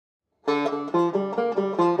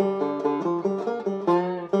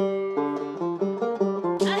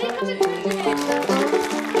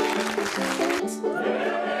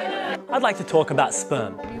I'd like to talk about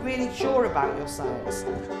sperm. Are you really sure about your science?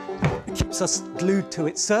 It keeps us glued to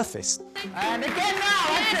its surface. And again now!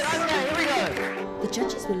 That's it, okay, here we go! The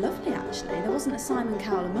judges were lovely, actually. There wasn't a Simon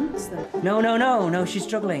Cowell amongst them. No, she's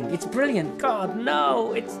struggling. It's brilliant. God,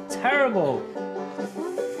 no, it's terrible.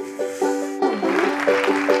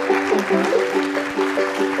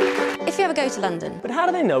 If you ever go to London. But how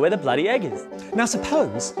do they know where the bloody egg is? Now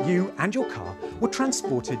suppose you and your car were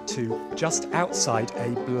transported to just outside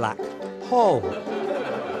a black hole.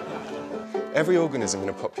 Every organism in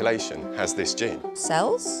a population has this gene.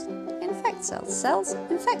 Cells infect cells. Cells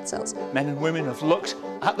infect cells. Men and women have looked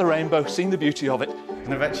at the rainbow, seen the beauty of it.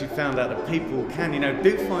 And I've actually found out that people can,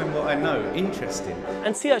 do find what I know interesting.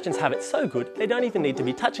 And sea urchins have it so good, they don't even need to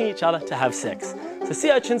be touching each other to have sex. So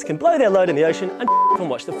sea urchins can blow their load in the ocean and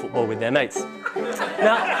watch the football with their mates.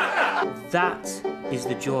 Now, That is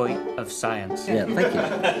the joy of science. Yeah, thank you.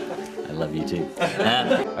 I love you too.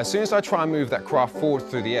 As soon as I try and move that craft forward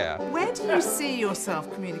through the air... Where do you see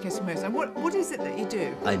yourself communicating most? And what is it that you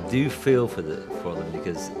do? I do feel for them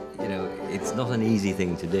because, it's not an easy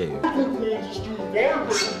thing to do.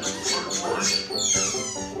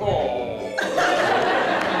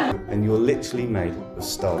 And you're literally made of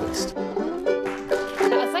stardust.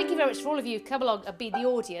 Thank you very much for all of you who've come along and been the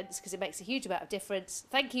audience, because it makes a huge amount of difference.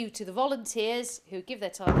 Thank you to the volunteers who give their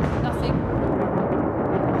time for nothing.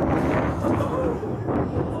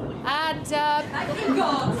 And thank you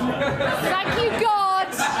God. Thank you God.